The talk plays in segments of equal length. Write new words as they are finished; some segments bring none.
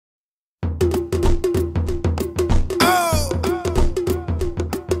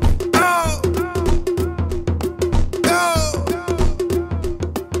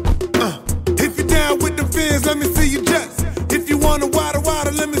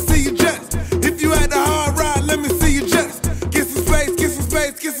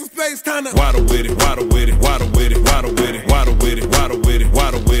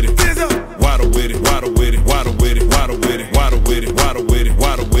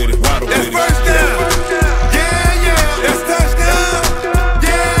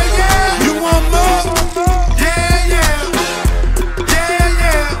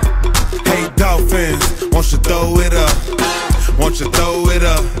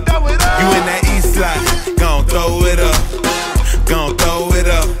You in that east side, gon' throw it up. Gon' throw it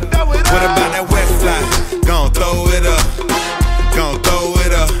up. What about that west side? Gon' throw it up. Gon' throw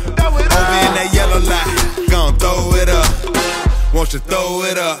it up. Over in that yellow line, gon' throw it up. Won't you throw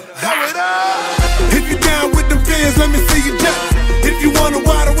it up? If you down with them fans, let me see you jump. If you wanna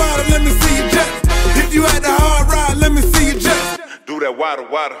waddle, let me see you jump. If you had the hard ride, let me see you jump. Do that waddle,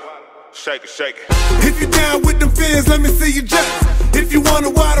 shake it, shake it. If you down with them fans, let me see you jump. If you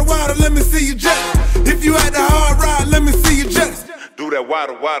wanna waddle, let me see you jump. If you had the hard ride, let me see you jump. Do that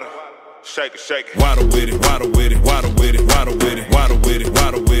waddle, shake it, shake it. Waddle with it, waddle with it, waddle with it, waddle with it, waddle with it,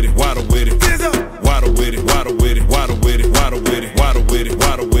 waddle with it, waddle with it. Waddle with it, waddle with it, waddle with it, waddle with it, waddle with it,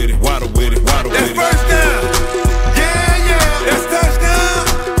 waddle with it, waddle with it, waddle with it. That's first down. Yeah, yeah. That's touchdown.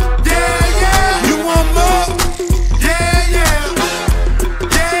 Yeah, yeah. You want more? Yeah, yeah.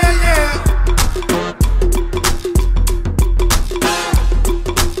 Yeah, yeah.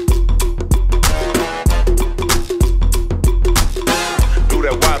 Do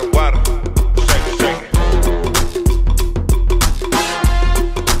that waddle, shake it, shake it.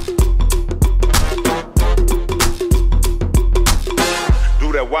 Do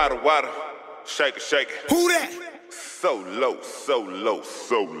that waddle, shake it, shake it. Who that? So low, so low,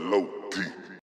 so low deep.